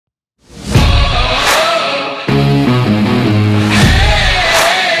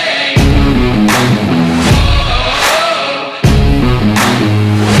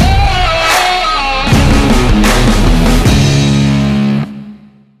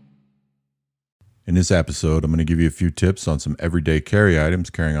In this episode, I'm going to give you a few tips on some everyday carry items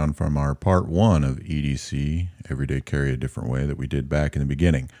carrying on from our part one of EDC, Everyday Carry a Different Way, that we did back in the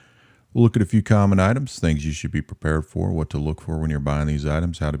beginning. We'll look at a few common items, things you should be prepared for, what to look for when you're buying these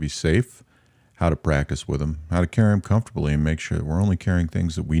items, how to be safe, how to practice with them, how to carry them comfortably, and make sure that we're only carrying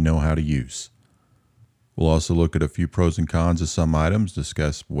things that we know how to use. We'll also look at a few pros and cons of some items,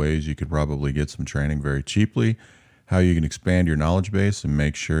 discuss ways you could probably get some training very cheaply, how you can expand your knowledge base and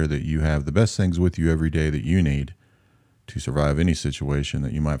make sure that you have the best things with you every day that you need to survive any situation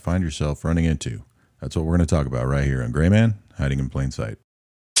that you might find yourself running into. That's what we're going to talk about right here on Gray Man, Hiding in Plain Sight.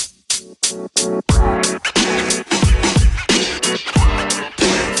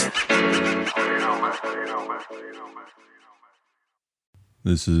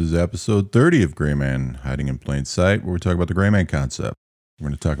 This is episode 30 of Gray Man, Hiding in Plain Sight, where we talk about the Gray Man concept. We're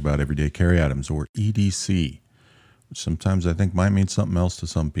going to talk about everyday carry items, or EDC, which sometimes I think might mean something else to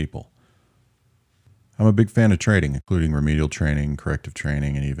some people. I'm a big fan of training, including remedial training, corrective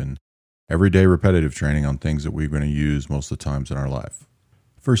training, and even everyday repetitive training on things that we're going to use most of the times in our life.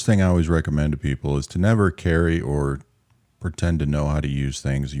 First thing I always recommend to people is to never carry or pretend to know how to use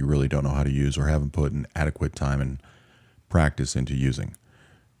things you really don't know how to use or haven't put in adequate time and practice into using.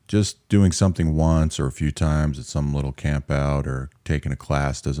 Just doing something once or a few times at some little camp out or taking a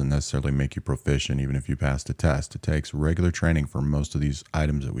class doesn't necessarily make you proficient, even if you passed a test. It takes regular training for most of these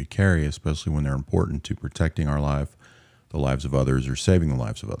items that we carry, especially when they're important to protecting our life, the lives of others, or saving the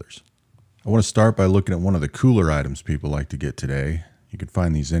lives of others. I want to start by looking at one of the cooler items people like to get today. You can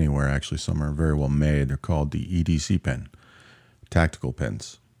find these anywhere, actually. Some are very well made. They're called the EDC pen, tactical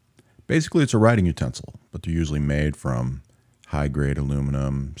pens. Basically, it's a writing utensil, but they're usually made from high-grade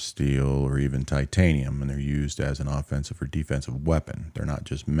aluminum, steel, or even titanium, and they're used as an offensive or defensive weapon. They're not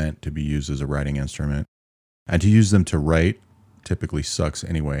just meant to be used as a writing instrument. And to use them to write typically sucks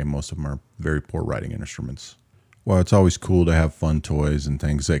anyway. Most of them are very poor writing instruments. While it's always cool to have fun toys and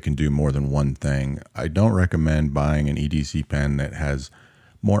things that can do more than one thing, I don't recommend buying an EDC pen that has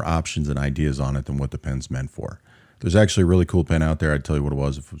more options and ideas on it than what the pen's meant for. There's actually a really cool pen out there. I'd tell you what it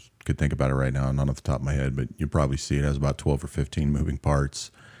was if I could think about it right now, not off the top of my head, but you probably see it has about 12 or 15 moving parts,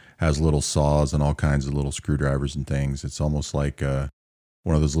 has little saws and all kinds of little screwdrivers and things. It's almost like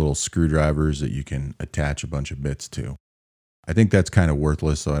one of those little screwdrivers that you can attach a bunch of bits to. I think that's kind of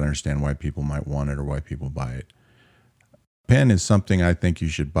worthless, so I understand why people might want it or why people buy it. Pen is something I think you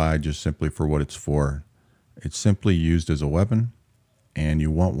should buy just simply for what it's for. It's simply used as a weapon, and you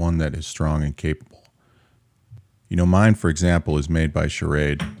want one that is strong and capable. You know, mine, for example, is made by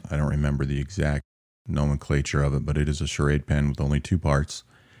Schrade. I don't remember the exact nomenclature of it, but it is a Schrade pen with only two parts.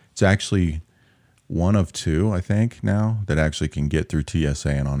 It's actually one of two, I think, now that actually can get through TSA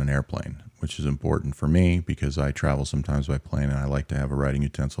and on an airplane, which is important for me because I travel sometimes by plane and I like to have a writing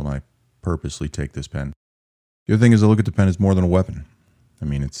utensil, and I purposely take this pen. The other thing is I look at the pen as more than a weapon. I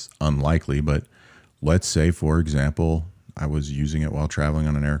mean, it's unlikely, but let's say, for example, I was using it while traveling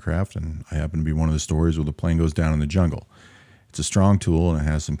on an aircraft, and I happen to be one of the stories where the plane goes down in the jungle. It's a strong tool, and it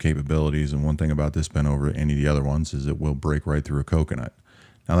has some capabilities, and one thing about this pen over any of the other ones is it will break right through a coconut.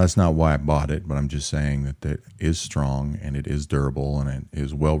 Now, that's not why I bought it, but I'm just saying that it is strong, and it is durable, and it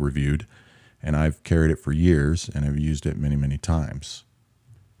is well-reviewed, and I've carried it for years, and I've used it many, many times.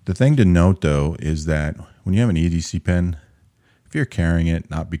 The thing to note, though, is that when you have an EDC pen, if you're carrying it,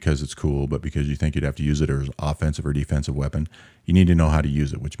 not because it's cool, but because you think you'd have to use it as an offensive or defensive weapon, you need to know how to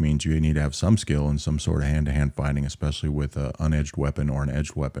use it, which means you need to have some skill in some sort of hand-to-hand fighting, especially with an unedged weapon or an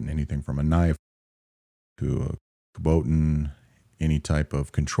edged weapon, anything from a knife to a Kubotan, any type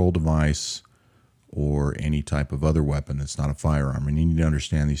of control device, or any type of other weapon that's not a firearm. And you need to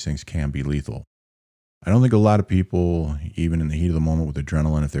understand these things can be lethal. I don't think a lot of people, even in the heat of the moment with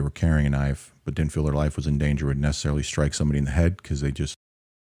adrenaline, if they were carrying a knife but didn't feel their life was in danger, would necessarily strike somebody in the head because they just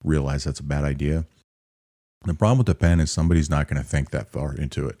realize that's a bad idea. The problem with the pen is somebody's not going to think that far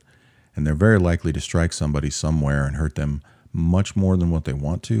into it. And they're very likely to strike somebody somewhere and hurt them much more than what they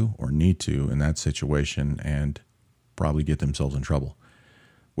want to or need to in that situation and probably get themselves in trouble.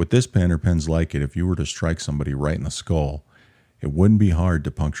 With this pen or pens like it, if you were to strike somebody right in the skull, it wouldn't be hard to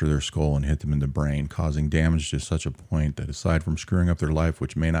puncture their skull and hit them in the brain, causing damage to such a point that aside from screwing up their life,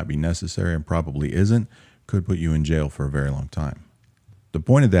 which may not be necessary and probably isn't, could put you in jail for a very long time. The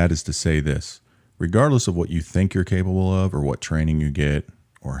point of that is to say this: regardless of what you think you're capable of or what training you get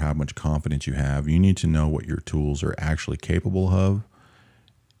or how much confidence you have, you need to know what your tools are actually capable of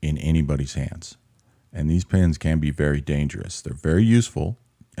in anybody's hands. And these pens can be very dangerous. They're very useful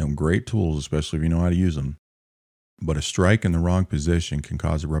and great tools, especially if you know how to use them. But a strike in the wrong position can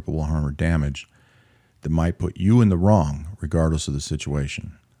cause irreparable harm or damage that might put you in the wrong regardless of the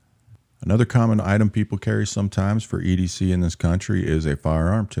situation. Another common item people carry sometimes for EDC in this country is a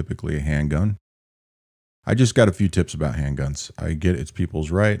firearm, typically a handgun. I just got a few tips about handguns. I get it's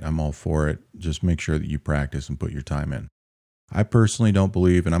people's right. I'm all for it. Just make sure that you practice and put your time in. I personally don't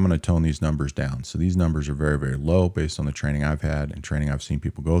believe, and I'm going to tone these numbers down. So these numbers are very, very low based on the training I've had and training I've seen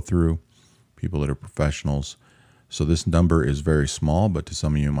people go through, people that are professionals. So this number is very small, but to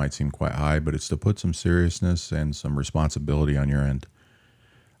some of you it might seem quite high, but it's to put some seriousness and some responsibility on your end.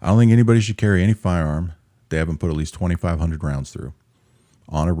 I don't think anybody should carry any firearm they haven't put at least 2,500 rounds through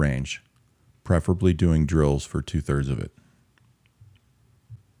on a range, preferably doing drills for 2/3 of it.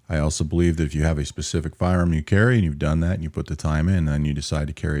 I also believe that if you have a specific firearm you carry and you've done that and you put the time in and then you decide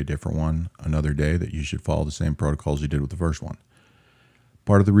to carry a different one another day, that you should follow the same protocols you did with the first one.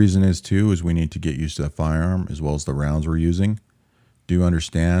 Part of the reason is we need to get used to that firearm as well as the rounds we're using. Do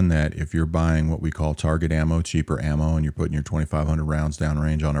understand that if you're buying what we call target ammo, cheaper ammo, and you're putting your 2,500 rounds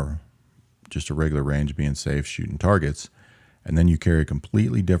downrange on just a regular range, being safe, shooting targets, and then you carry a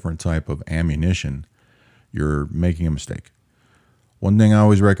completely different type of ammunition, you're making a mistake. One thing I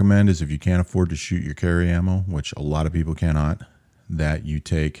always recommend is if you can't afford to shoot your carry ammo, which a lot of people cannot, that you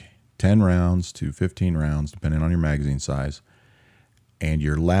take 10 rounds to 15 rounds, depending on your magazine size, and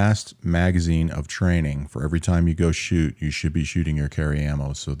your last magazine of training, for every time you go shoot, you should be shooting your carry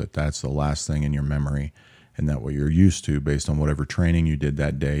ammo so that that's the last thing in your memory and that what you're used to based on whatever training you did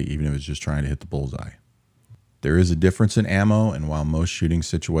that day, even if it's just trying to hit the bullseye. There is a difference in ammo, and while most shooting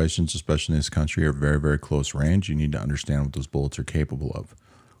situations, especially in this country, are very, very close range, you need to understand what those bullets are capable of.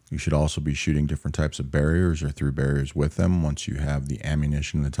 You should also be shooting different types of barriers or through barriers with them once you have the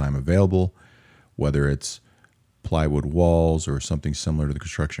ammunition and the time available, whether it's plywood walls or something similar to the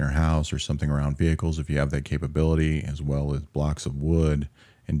construction of your house or something around vehicles if you have that capability, as well as blocks of wood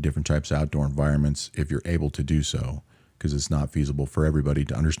in different types of outdoor environments if you're able to do so, because it's not feasible for everybody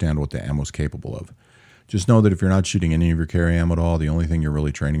to understand what the ammo is capable of. Just know that if you're not shooting any of your carry ammo at all, the only thing you're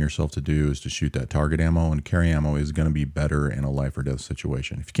really training yourself to do is to shoot that target ammo, and carry ammo is going to be better in a life or death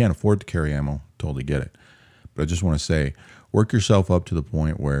situation. If you can't afford to carry ammo, totally get it. But I just want to say, work yourself up to the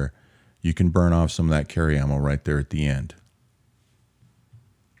point where you can burn off some of that carry ammo right there at the end.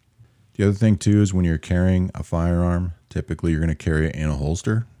 The other thing too is when you're carrying a firearm, typically you're going to carry it in a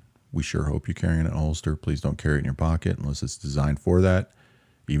holster. We sure hope you're carrying it in a holster. Please don't carry it in your pocket unless it's designed for that.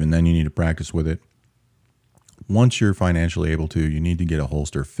 Even then you need to practice with it. Once you're financially able to, you need to get a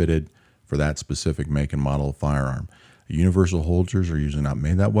holster fitted for that specific make and model of firearm. Universal holsters are usually not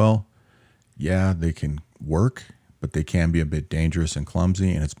made that well. Yeah, they can work, but they can be a bit dangerous and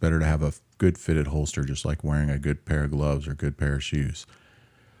clumsy, and it's better to have a good fitted holster, just like wearing a good pair of gloves or a good pair of shoes.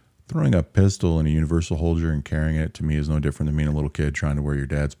 Throwing a pistol in a universal holster and carrying it, to me, is no different than being a little kid trying to wear your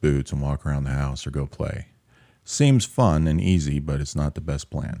dad's boots and walk around the house or go play. Seems fun and easy, but it's not the best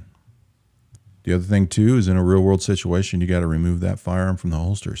plan. The other thing, too, is in a real-world situation, you got to remove that firearm from the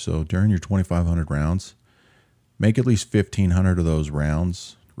holster. So during your 2,500 rounds, make at least 1,500 of those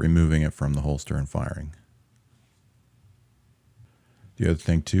rounds removing it from the holster and firing. The other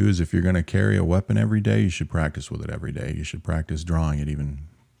thing, too, is if you're going to carry a weapon every day, you should practice with it every day. You should practice drawing it even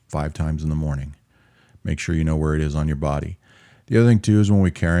 5 times in the morning. Make sure you know where it is on your body. The other thing, too, is when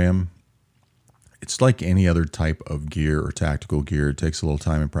we carry them, it's like any other type of gear or tactical gear. It takes a little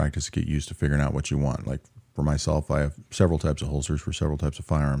time and practice to get used to figuring out what you want. Like for myself, I have several types of holsters for several types of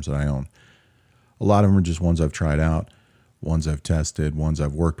firearms that I own. A lot of them are just ones I've tried out, ones I've tested, ones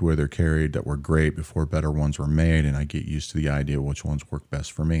I've worked with or carried that were great before better ones were made, and I get used to the idea of which ones work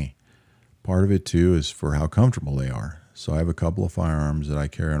best for me. Part of it, too, is for how comfortable they are. So I have a couple of firearms that I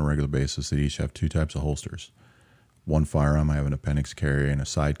carry on a regular basis that each have 2 types of holsters. One firearm I have an appendix carry and a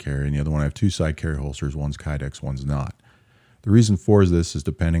side carry, and the other one I have 2 side carry holsters. One's Kydex, one's not. The reason for this is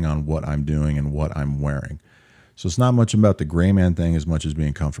depending on what I'm doing and what I'm wearing. So it's not much about the gray man thing as much as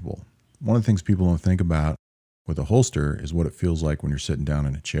being comfortable. One of the things people don't think about with a holster is what it feels like when you're sitting down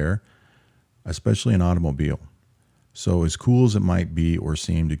in a chair, especially an automobile. So as cool as it might be or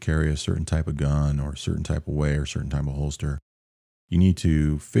seem to carry a certain type of gun or a certain type of way or a certain type of holster, you need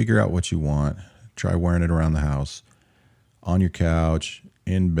to figure out what you want, try wearing it around the house, on your couch,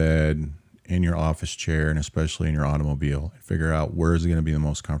 in bed, in your office chair, and especially in your automobile, and figure out where is it going to be the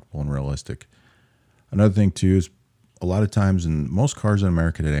most comfortable and realistic. Another thing, too, is a lot of times in most cars in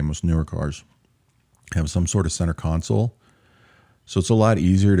America today, most newer cars, have some sort of center console. So it's a lot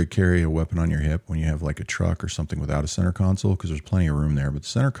easier to carry a weapon on your hip when you have like a truck or something without a center console because there's plenty of room there. But the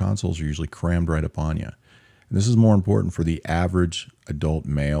center consoles are usually crammed right up on you. And this is more important for the average adult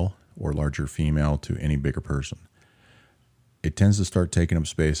male or larger female to any bigger person. It tends to start taking up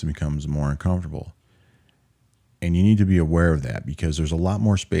space and becomes more uncomfortable. And you need to be aware of that because there's a lot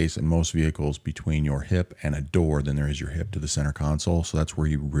more space in most vehicles between your hip and a door than there is your hip to the center console. So that's where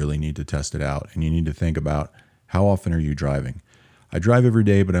you really need to test it out. And you need to think about, how often are you driving? I drive every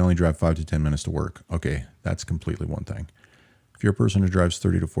day, but I only drive 5 to 10 minutes to work. Okay, that's completely one thing. If you're a person who drives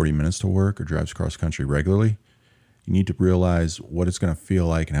 30 to 40 minutes to work or drives cross country regularly, you need to realize what it's going to feel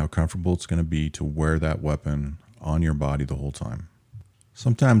like and how comfortable it's going to be to wear that weapon on your body the whole time.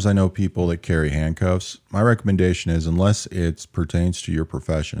 Sometimes I know people that carry handcuffs. My recommendation is, unless it pertains to your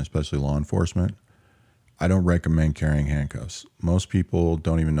profession, especially law enforcement, I don't recommend carrying handcuffs. Most people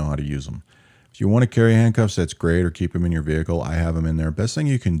don't even know how to use them. If you want to carry handcuffs, that's great, or keep them in your vehicle. I have them in there. Best thing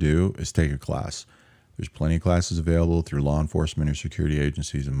you can do is take a class. There's plenty of classes available through law enforcement or security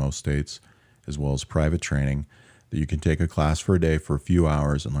agencies in most states, as well as private training, that you can take a class for a day for a few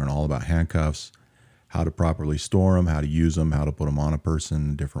hours and learn all about handcuffs, how to properly store them, how to use them, how to put them on a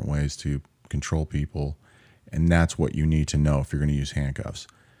person, different ways to control people. And that's what you need to know if you're going to use handcuffs.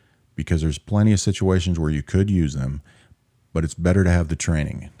 Because there's plenty of situations where you could use them, but it's better to have the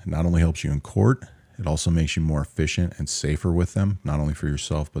training. It not only helps you in court, it also makes you more efficient and safer with them, not only for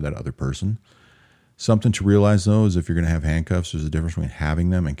yourself, but that other person. Something to realize, though, is if you're going to have handcuffs, there's a difference between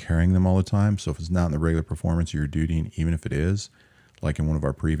having them and carrying them all the time. So if it's not in the regular performance of your duty, and even if it is, like in one of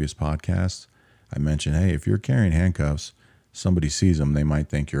our previous podcasts, I mentioned, hey, if you're carrying handcuffs, somebody sees them, they might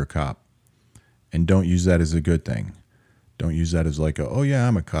think you're a cop. And don't use that as a good thing. Don't use that as like, oh yeah,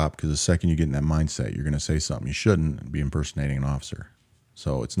 I'm a cop, because the second you get in that mindset, you're going to say something you shouldn't and be impersonating an officer.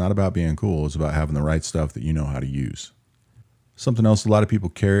 So it's not about being cool. It's about having the right stuff that you know how to use. Something else a lot of people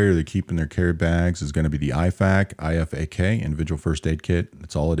carry or they keep in their carry bags is going to be the IFAK, I-F-A-K, Individual First Aid Kit.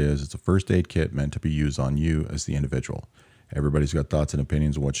 That's all it is. It's a first aid kit meant to be used on you as the individual. Everybody's got thoughts and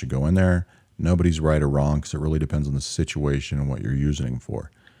opinions of what should go in there. Nobody's right or wrong because it really depends on the situation and what you're using them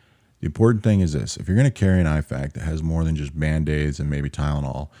for. The important thing is this. If you're going to carry an IFAK that has more than just Band-Aids and maybe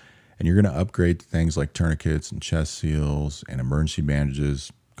Tylenol, and you're going to upgrade to things like tourniquets and chest seals and emergency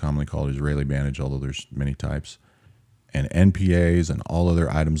bandages, commonly called Israeli bandage, although there's many types, and NPAs and all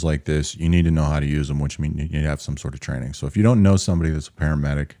other items like this, you need to know how to use them, which means you need to have some sort of training. So if you don't know somebody that's a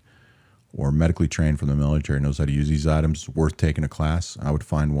paramedic or medically trained from the military knows how to use these items, it's worth taking a class. I would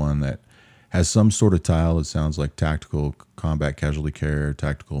find one that has some sort of tile that sounds like tactical combat casualty care,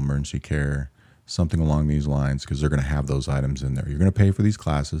 tactical emergency care, something along these lines, because they're going to have those items in there. You're going to pay for these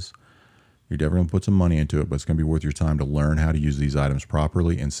classes. You're definitely going to put some money into it, but it's going to be worth your time to learn how to use these items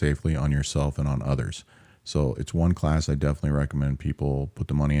properly and safely on yourself and on others. So it's one class I definitely recommend people put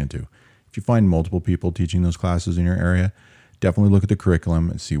the money into. If you find multiple people teaching those classes in your area, definitely look at the curriculum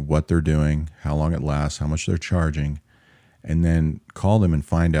and see what they're doing, how long it lasts, how much they're charging, and then call them and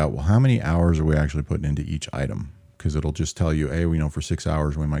find out, well, how many hours are we actually putting into each item? Because it'll just tell you, hey, we know for 6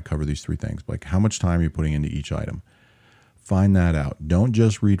 hours we might cover these 3 things. Like, how much time are you putting into each item? Find that out. Don't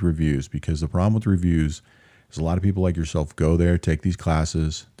just read reviews, because the problem with reviews is a lot of people like yourself go there, take these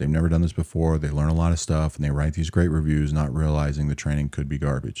classes. They've never done this before. They learn a lot of stuff, and they write these great reviews, not realizing the training could be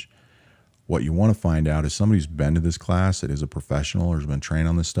garbage. What you want to find out is somebody who's been to this class, that is a professional or has been trained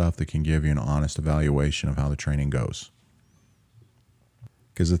on this stuff, that can give you an honest evaluation of how the training goes.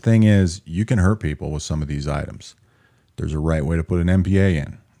 Because the thing is, you can hurt people with some of these items. There's a right way to put an MPA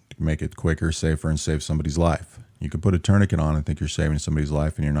in to make it quicker, safer, and save somebody's life. You can put a tourniquet on and think you're saving somebody's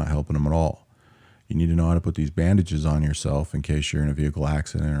life, and you're not helping them at all. You need to know how to put these bandages on yourself in case you're in a vehicle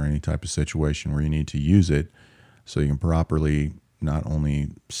accident or any type of situation where you need to use it, so you can properly not only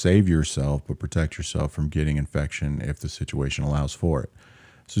save yourself, but protect yourself from getting infection if the situation allows for it.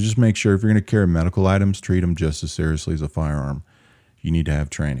 So just make sure if you're going to carry medical items, treat them just as seriously as a firearm. You need to have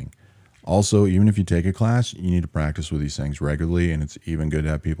training. Also, even if you take a class, you need to practice with these things regularly, and it's even good to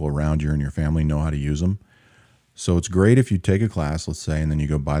have people around you and your family know how to use them. So it's great if you take a class, let's say, and then you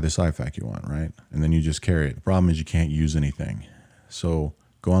go buy this IFAK you want, right? And then you just carry it. The problem is you can't use anything. So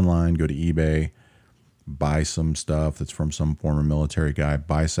go online, go to eBay, buy some stuff that's from some former military guy,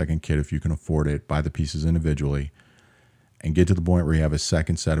 buy a second kit if you can afford it, buy the pieces individually, and get to the point where you have a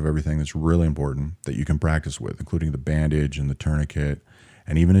second set of everything that's really important that you can practice with, including the bandage and the tourniquet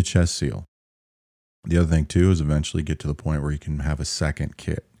and even a chest seal. The other thing, too, is eventually get to the point where you can have a second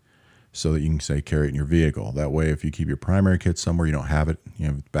kit so that you can, say, carry it in your vehicle. That way, if you keep your primary kit somewhere, you don't have it, you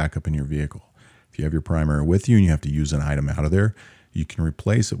have it back up in your vehicle. If you have your primary with you and you have to use an item out of there, you can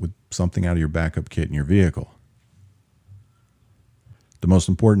replace it with something out of your backup kit in your vehicle. The most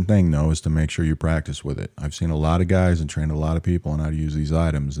important thing, though, is to make sure you practice with it. I've seen a lot of guys and trained a lot of people on how to use these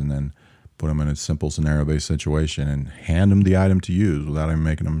items, and then put them in a simple scenario-based situation and hand them the item to use without even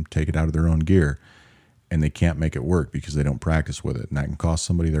making them take it out of their own gear. And they can't make it work because they don't practice with it, and that can cost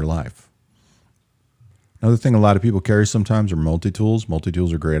somebody their life. Another thing a lot of people carry sometimes are multi-tools.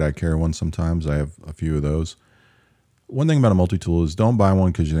 Multi-tools are great. I carry one sometimes. I have a few of those. One thing about a multi-tool is don't buy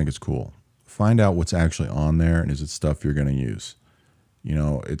one because you think it's cool. Find out what's actually on there and is it stuff you're going to use. You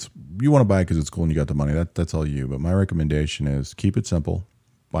know, you want to buy it because it's cool and you got the money. That's all you. But my recommendation is keep it simple.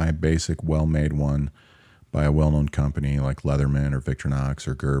 Buy a basic, well-made one by a well-known company like Leatherman or Victorinox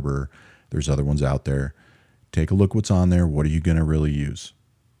or Gerber. There's other ones out there. Take a look what's on there. What are you going to really use?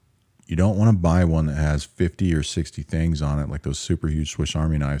 You don't want to buy one that has 50 or 60 things on it, like those super huge Swiss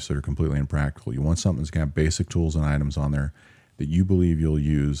Army knives that are completely impractical. You want something that's going to have basic tools and items on there that you believe you'll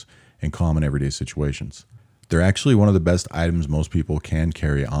use in common everyday situations. They're actually one of the best items most people can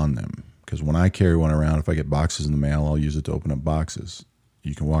carry on them, because when I carry one around, if I get boxes in the mail, I'll use it to open up boxes.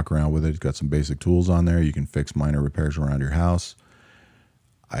 You can walk around with it. It's got some basic tools on there. You can fix minor repairs around your house.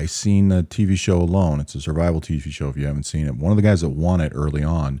 I seen the TV show Alone. It's a survival TV show if you haven't seen it. One of the guys that won it early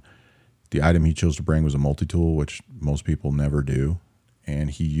on, the item he chose to bring was a multi-tool, which most people never do.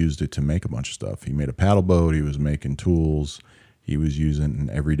 And he used it to make a bunch of stuff. He made a paddle boat. He was making tools. He was using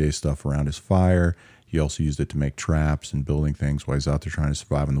everyday stuff around his fire. He also used it to make traps and building things while he's out there trying to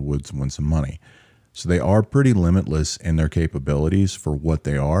survive in the woods and win some money. So they are pretty limitless in their capabilities for what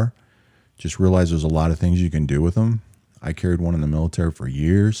they are. Just realize there's a lot of things you can do with them. I carried one in the military for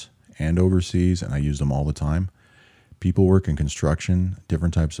years and overseas, and I used them all the time. People work in construction,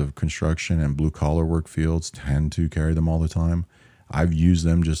 different types of construction and blue-collar work fields tend to carry them all the time. I've used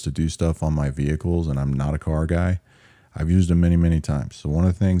them just to do stuff on my vehicles, and I'm not a car guy. I've used them many, many times. So one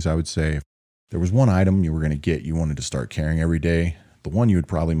of the things I would say, if there was one item you were going to get, you wanted to start carrying every day, the one you would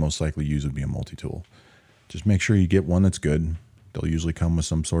probably most likely use would be a multi-tool. Just make sure you get one that's good. They'll usually come with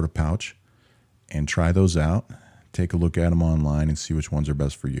some sort of pouch, and try those out. Take a look at them online and see which ones are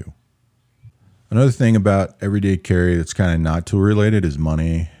best for you. Another thing about everyday carry that's kind of not tool related is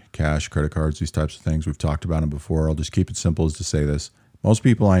money, cash, credit cards, these types of things. We've talked about them before. I'll just keep it simple as to say this. Most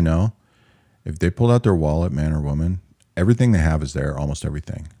people I know, if they pulled out their wallet, man or woman, everything they have is there, almost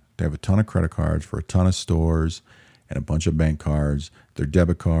everything. They have a ton of credit cards for a ton of stores and a bunch of bank cards, their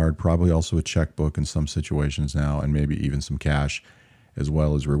debit card, probably also a checkbook in some situations now, and maybe even some cash, as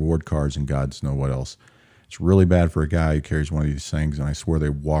well as reward cards and God's know what else. It's really bad for a guy who carries one of these things, and I swear they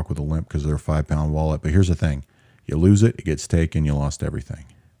walk with a limp because they're a 5-pound wallet. But here's the thing. You lose it, it gets taken, you lost everything.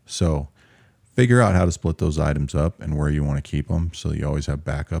 So figure out how to split those items up and where you want to keep them so that you always have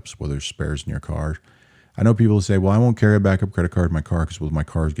backups, whether there's spares in your car. I know people say, well, I won't carry a backup credit card in my car because my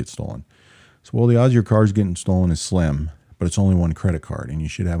cars get stolen. So, well, the odds of your cars getting stolen is slim, but it's only one credit card, and you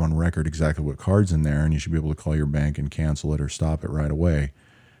should have on record exactly what card's in there, and you should be able to call your bank and cancel it or stop it right away.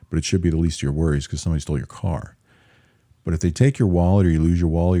 But it should be the least of your worries because somebody stole your car. But if they take your wallet or you lose your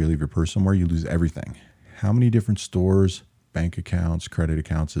wallet or you leave your purse somewhere, you lose everything. How many different stores, bank accounts, credit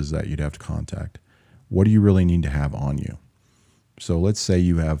accounts is that you'd have to contact? What do you really need to have on you? So let's say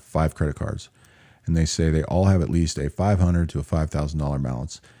you have 5 credit cards, and they say they all have at least a $500 to a $5,000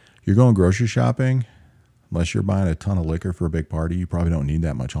 balance. You're going grocery shopping, unless you're buying a ton of liquor for a big party, you probably don't need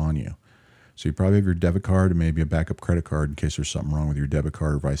that much on you. So you probably have your debit card and maybe a backup credit card in case there's something wrong with your debit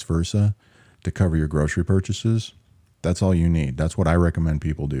card or vice versa to cover your grocery purchases. That's all you need. That's what I recommend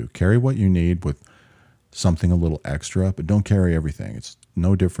people do. Carry what you need with something a little extra, but don't carry everything. It's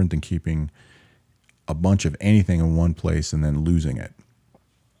no different than keeping a bunch of anything in one place and then losing it.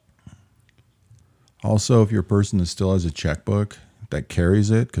 Also, if you're a person that still has a checkbook that carries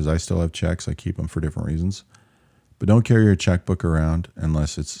it, because I still have checks, I keep them for different reasons. But don't carry your checkbook around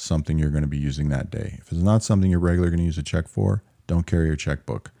unless it's something you're going to be using that day. If it's not something you're regularly going to use a check for, don't carry your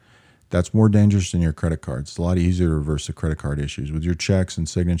checkbook. That's more dangerous than your credit cards. It's a lot easier to reverse the credit card issues. With your checks and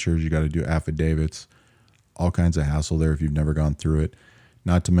signatures, you got to do affidavits, all kinds of hassle there if you've never gone through it.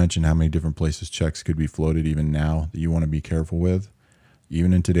 Not to mention how many different places checks could be floated even now that you want to be careful with.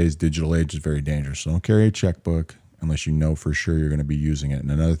 Even in today's digital age, it's very dangerous. So don't carry a checkbook unless you know for sure you're going to be using it. And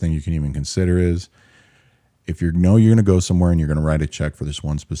another thing you can even consider is if you know you're going to go somewhere and you're going to write a check for this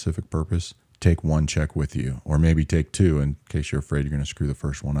one specific purpose, take one check with you, or maybe take 2 in case you're afraid you're going to screw the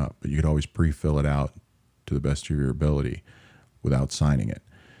first one up. But you could always pre-fill it out to the best of your ability without signing it.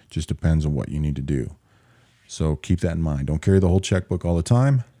 Just depends on what you need to do. So keep that in mind. Don't carry the whole checkbook all the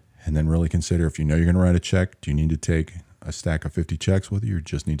time, and then really consider if you know you're going to write a check, do you need to take a stack of 50 checks with you or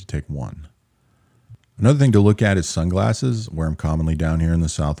just need to take one? Another thing to look at is sunglasses. Wear them commonly down here in the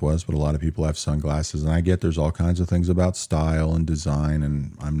Southwest, but a lot of people have sunglasses. And I get there's all kinds of things about style and design,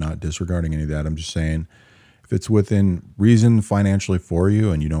 and I'm not disregarding any of that. I'm just saying if it's within reason financially for you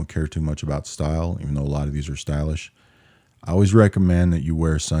and you don't care too much about style, even though a lot of these are stylish, I always recommend that you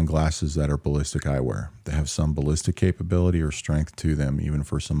wear sunglasses that are ballistic eyewear. They have some ballistic capability or strength to them, even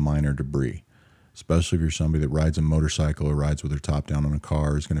for some minor debris. especially if you're somebody that rides a motorcycle or rides with their top down on a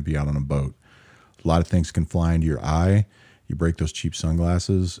car or is going to be out on a boat. A lot of things can fly into your eye. You break those cheap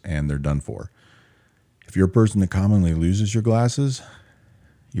sunglasses and they're done for. If you're a person that commonly loses your glasses,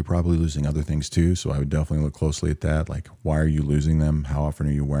 you're probably losing other things too. So I would definitely look closely at that. Like, why are you losing them? How often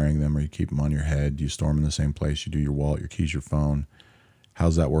are you wearing them? Or you keep them on your head? Do you store them in the same place? You do your wallet, your keys, your phone.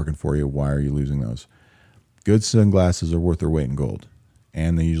 How's that working for you? Why are you losing those? Good sunglasses are worth their weight in gold.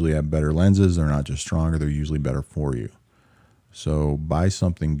 And they usually have better lenses. They're not just stronger. They're usually better for you. So buy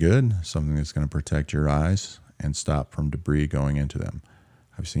something good, something that's going to protect your eyes and stop from debris going into them.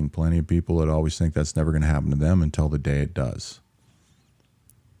 I've seen plenty of people that always think that's never going to happen to them until the day it does.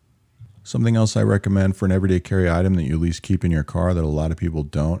 Something else I recommend for an everyday carry item that you at least keep in your car that a lot of people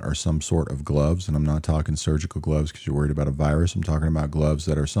don't are some sort of gloves. And I'm not talking surgical gloves because you're worried about a virus. I'm talking about gloves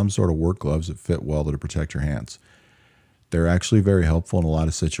that are some sort of work gloves that fit well to protect your hands. They're actually very helpful in a lot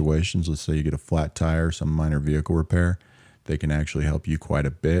of situations. Let's say you get a flat tire, some minor vehicle repair. They can actually help you quite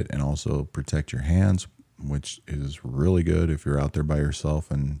a bit and also protect your hands, which is really good if you're out there by yourself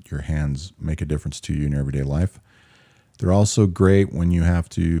and your hands make a difference to you in your everyday life. They're also great when you have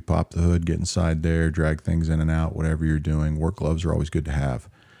to pop the hood, get inside there, drag things in and out, whatever you're doing. Work gloves are always good to have.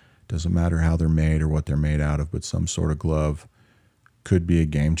 Doesn't matter how they're made or what they're made out of, but some sort of glove could be a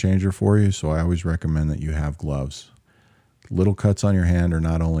game changer for you. So I always recommend that you have gloves. Little cuts on your hand are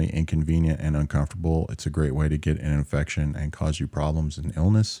not only inconvenient and uncomfortable, it's a great way to get an infection and cause you problems and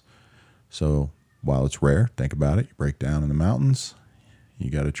illness. So while it's rare, think about it. You break down in the mountains. You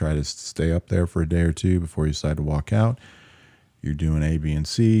got to try to stay up there for a day or two before you decide to walk out. You're doing A, B, and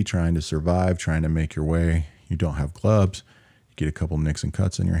C, trying to survive, trying to make your way. You don't have gloves. You get a couple nicks and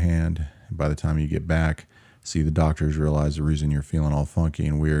cuts in your hand. And by the time you get back, see the doctors, realize the reason you're feeling all funky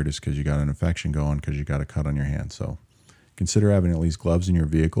and weird is because you got an infection going because you got a cut on your hand. So consider having at least gloves in your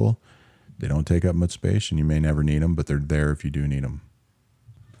vehicle. They don't take up much space and you may never need them, but they're there if you do need them.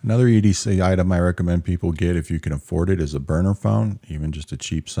 Another EDC item I recommend people get if you can afford it is a burner phone, even just a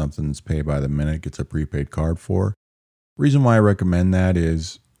cheap something that's paid by the minute, gets a prepaid card for. Reason why I recommend that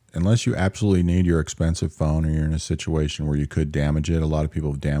is unless you absolutely need your expensive phone or you're in a situation where you could damage it, a lot of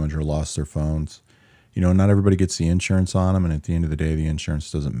people have damaged or lost their phones. You know, not everybody gets the insurance on them, and at the end of the day, the insurance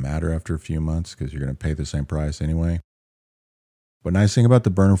doesn't matter after a few months because you're going to pay the same price anyway. But nice thing about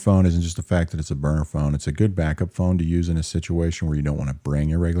the burner phone isn't just the fact that it's a burner phone. It's a good backup phone to use in a situation where you don't want to bring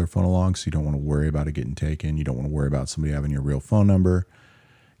your regular phone along, so you don't want to worry about it getting taken. You don't want to worry about somebody having your real phone number.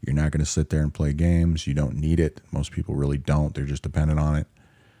 You're not going to sit there and play games. You don't need it. Most people really don't. They're just dependent on it.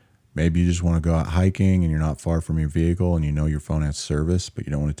 Maybe you just want to go out hiking and you're not far from your vehicle and you know your phone has service, but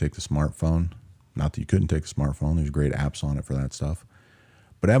you don't want to take the smartphone. Not that you couldn't take the smartphone. There's great apps on it for that stuff.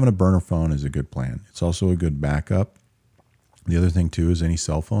 But having a burner phone is a good plan. It's also a good backup. The other thing, too, is any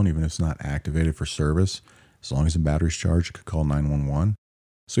cell phone, even if it's not activated for service, as long as the battery's charged, you could call 911.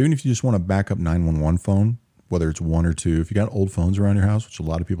 So even if you just want a backup 911 phone, whether it's one or two, if you got old phones around your house, which a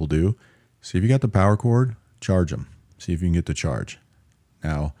lot of people do, see if you got the power cord, charge them. See if you can get the charge.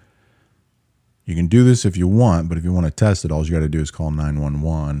 Now, you can do this if you want, but if you want to test it, all you got to do is call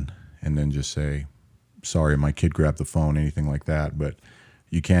 911 and then just say, sorry, my kid grabbed the phone, anything like that. But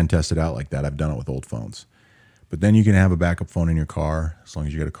you can test it out like that. I've done it with old phones. But then you can have a backup phone in your car as long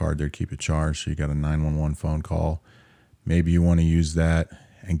as you got a card there to keep it charged. So you got a 911 phone call. Maybe you want to use that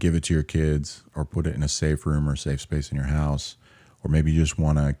and give it to your kids or put it in a safe room or safe space in your house. Or maybe you just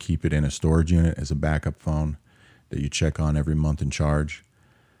want to keep it in a storage unit as a backup phone that you check on every month and charge.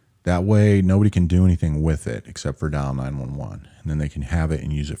 That way, nobody can do anything with it except for dial 911. And then they can have it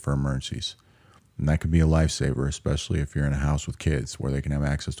and use it for emergencies. And that could be a lifesaver, especially if you're in a house with kids where they can have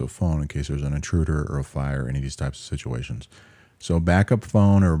access to a phone in case there's an intruder or a fire, any of these types of situations. So a backup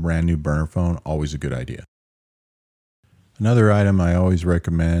phone or a brand new burner phone, always a good idea. Another item I always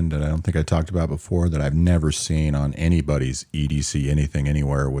recommend that I don't think I talked about before that I've never seen on anybody's EDC anything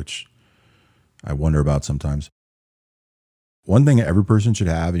anywhere, which I wonder about sometimes. One thing every person should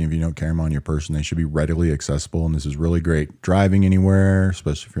have, and if you don't carry them on your person, they should be readily accessible. And this is really great driving anywhere,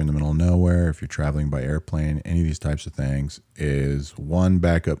 especially if you're in the middle of nowhere, if you're traveling by airplane, any of these types of things, is one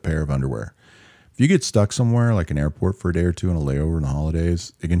backup pair of underwear. If you get stuck somewhere like an airport for a day or two on a layover in the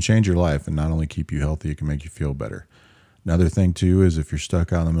holidays, it can change your life and not only keep you healthy, it can make you feel better. Another thing too is if you're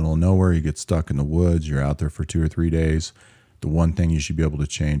stuck out in the middle of nowhere, you get stuck in the woods, you're out there for 2 or 3 days, the one thing you should be able to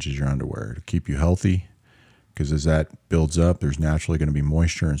change is your underwear to keep you healthy. Because as that builds up, there's naturally going to be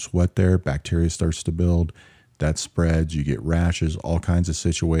moisture and sweat there. Bacteria starts to build. That spreads. You get rashes, all kinds of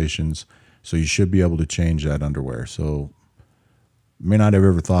situations. So you should be able to change that underwear. So you may not have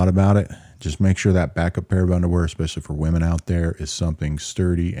ever thought about it. Just make sure that backup pair of underwear, especially for women out there, is something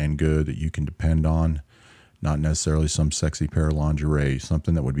sturdy and good that you can depend on. Not necessarily some sexy pair of lingerie,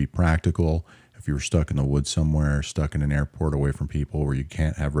 something that would be practical if you were stuck in the woods somewhere, stuck in an airport away from people where you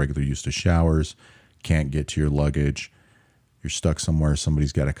can't have regular use to showers, can't get to your luggage, you're stuck somewhere,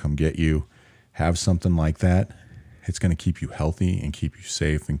 somebody's got to come get you. Have something like that. It's going to keep you healthy and keep you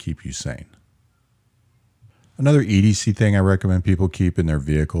safe and keep you sane. Another EDC thing I recommend people keep in their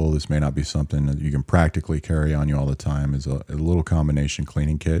vehicle, this may not be something that you can practically carry on you all the time, is a little combination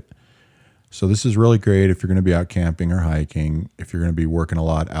cleaning kit. So this is really great if you're going to be out camping or hiking, if you're going to be working a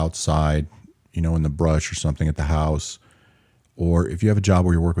lot outside, in the brush or something at the house, or if you have a job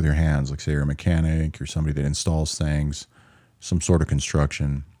where you work with your hands, like say you're a mechanic, you're somebody that installs things, some sort of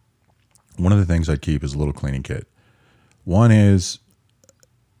construction. One of the things I'd keep is a little cleaning kit. One is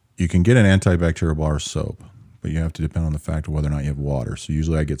you can get an antibacterial bar soap, but you have to depend on the fact of whether or not you have water. So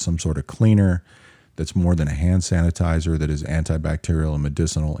usually I get some sort of cleaner that's more than a hand sanitizer that is antibacterial and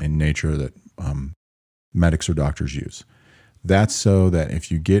medicinal in nature that medics or doctors use. That's so that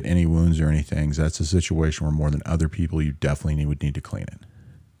if you get any wounds or anything, that's a situation where more than other people, you definitely would need to clean it.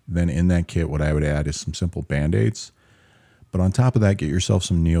 Then in that kit, what I would add is some simple Band-Aids. But on top of that, get yourself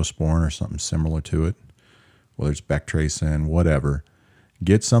some Neosporin or something similar to it, whether it's Bactrasin, whatever.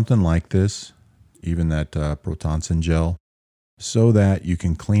 Get something like this, even that Protonsin gel, so that you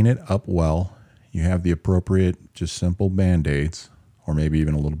can clean it up well. You have the appropriate, just simple Band-Aids, or maybe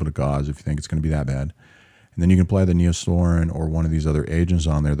even a little bit of gauze if you think it's going to be that bad. And then you can apply the Neosporin or one of these other agents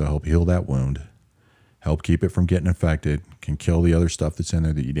on there that help heal that wound, help keep it from getting infected, can kill the other stuff that's in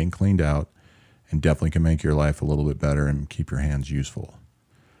there that you didn't cleaned out, and definitely can make your life a little bit better and keep your hands useful.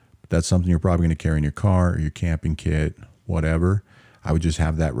 But that's something you're probably going to carry in your car or your camping kit, whatever. I would just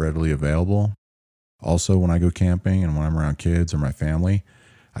have that readily available. Also, when I go camping and when I'm around kids or my family,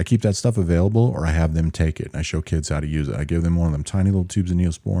 I keep that stuff available, or I have them take it and I show kids how to use it. I give them one of them tiny little tubes of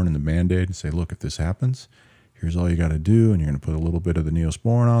Neosporin and the Band-Aid and say, look, if this happens, here's all you got to do. And you're going to put a little bit of the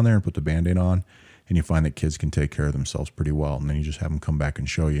Neosporin on there and put the Band-Aid on. And you find that kids can take care of themselves pretty well. And then you just have them come back and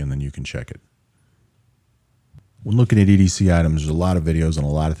show you, and then you can check it. When looking at EDC items, there's a lot of videos and a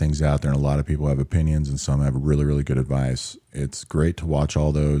lot of things out there, and a lot of people have opinions, and some have really, really good advice. It's great to watch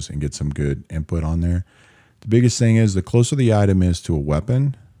all those and get some good input on there. The biggest thing is the closer the item is to a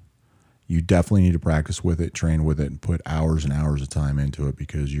weapon, you definitely need to practice with it, train with it, and put hours and hours of time into it,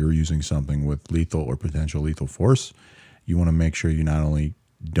 because you're using something with lethal or potential lethal force. You want to make sure you not only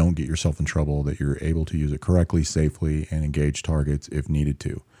don't get yourself in trouble, that you're able to use it correctly, safely, and engage targets if needed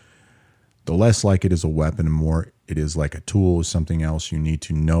to. The less like it is a weapon and more it is like a tool, something else, you need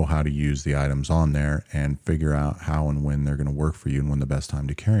to know how to use the items on there and figure out how and when they're going to work for you and when the best time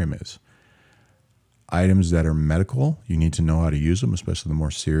to carry them is. Items that are medical, you need to know how to use them, especially the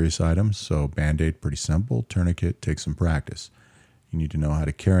more serious items. So Band-Aid, pretty simple. Tourniquet, takes some practice. You need to know how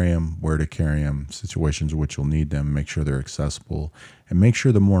to carry them, where to carry them, situations in which you'll need them, make sure they're accessible, and make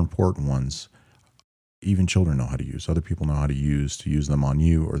sure the more important ones, even children know how to use. Other people know how to use them on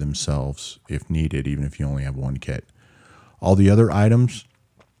you or themselves if needed, even if you only have one kit. All the other items,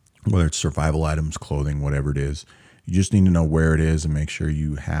 whether it's survival items, clothing, whatever it is, you just need to know where it is and make sure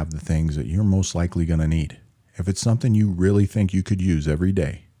you have the things that you're most likely going to need. If it's something you really think you could use every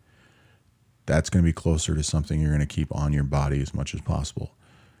day, that's going to be closer to something you're going to keep on your body as much as possible.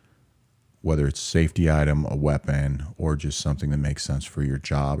 Whether it's a safety item, a weapon, or just something that makes sense for your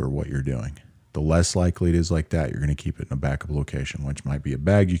job or what you're doing. The less likely it is like that, you're going to keep it in a backup location, which might be a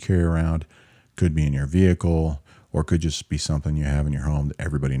bag you carry around, could be in your vehicle, or could just be something you have in your home that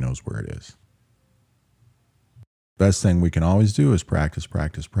everybody knows where it is. Best thing we can always do is practice,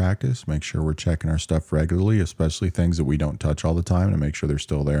 practice, practice. Make sure we're checking our stuff regularly, especially things that we don't touch all the time, to make sure they're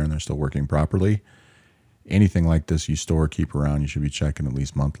still there and they're still working properly. Anything like this you store or keep around, you should be checking at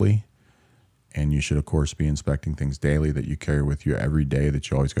least monthly. And you should, of course, be inspecting things daily that you carry with you every day that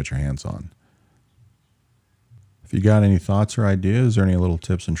you always got your hands on. If you got any thoughts or ideas or any little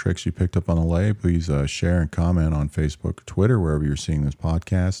tips and tricks you picked up on the way, please share and comment on Facebook, Twitter, wherever you're seeing this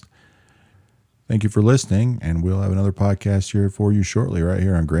podcast. Thank you for listening, and we'll have another podcast here for you shortly right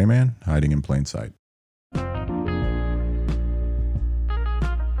here on Gray Man, Hiding in Plain Sight.